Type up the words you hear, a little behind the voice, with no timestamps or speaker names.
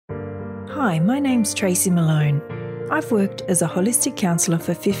Hi, my name's Tracy Malone. I've worked as a holistic counsellor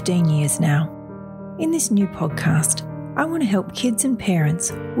for 15 years now. In this new podcast, I want to help kids and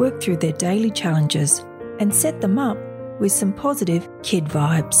parents work through their daily challenges and set them up with some positive kid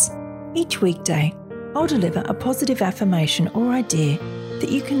vibes. Each weekday, I'll deliver a positive affirmation or idea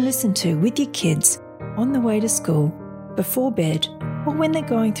that you can listen to with your kids on the way to school, before bed, or when they're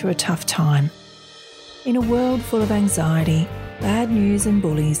going through a tough time. In a world full of anxiety, bad news and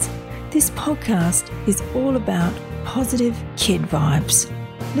bullies, this podcast is all about positive kid vibes.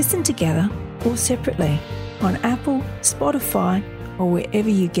 Listen together or separately on Apple, Spotify, or wherever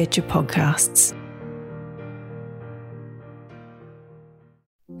you get your podcasts.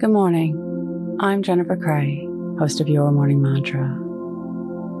 Good morning. I'm Jennifer Cray, host of Your Morning Mantra.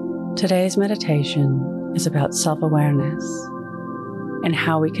 Today's meditation is about self-awareness and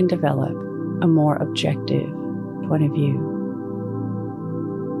how we can develop a more objective point of view.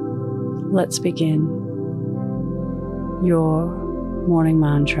 Let's begin. Your morning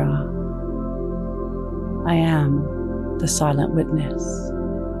mantra. I am the silent witness.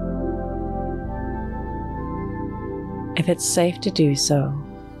 If it's safe to do so,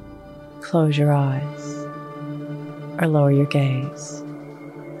 close your eyes or lower your gaze.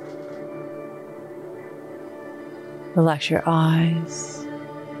 Relax your eyes.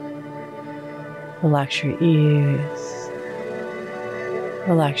 Relax your ears.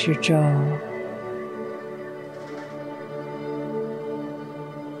 Relax your jaw.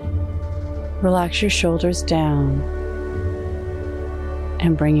 Relax your shoulders down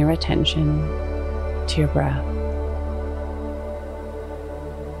and bring your attention to your breath.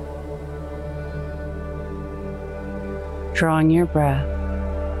 Drawing your breath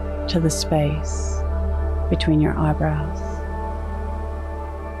to the space between your eyebrows.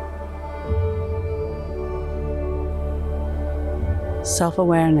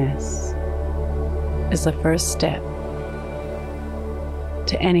 Self-awareness is the first step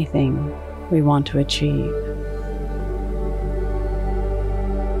to anything we want to achieve.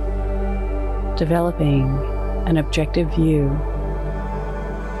 Developing an objective view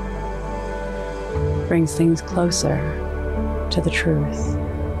brings things closer to the truth.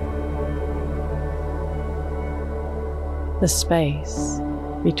 The space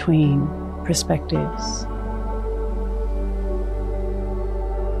between perspectives.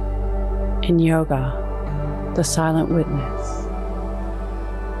 In yoga, the silent witness.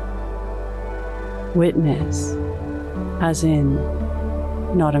 Witness, as in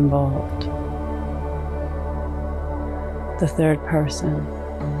not involved. The third person.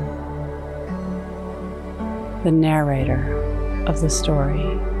 The narrator of the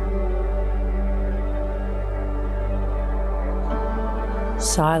story.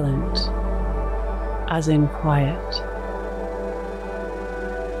 Silent, as in quiet.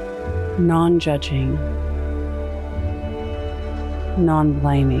 Non-judging,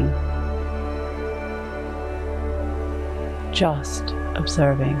 non-blaming, just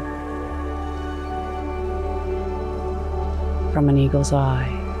observing from an eagle's eye.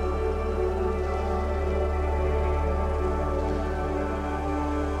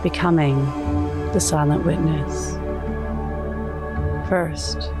 Becoming the silent witness,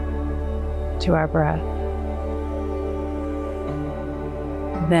 first to our breath,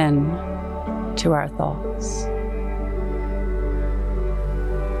 then to our thoughts,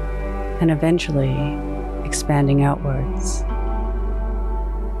 and eventually expanding outwards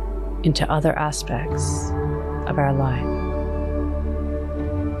into other aspects of our life.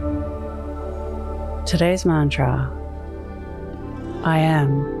 Today's mantra, I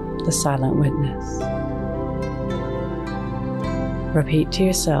am the silent witness. Repeat to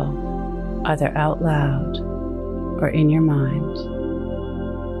yourself, either out loud or in your mind,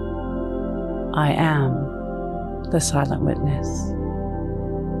 I am the silent witness.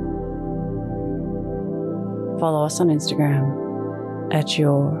 Follow us on Instagram at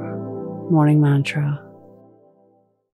Your Morning Mantra.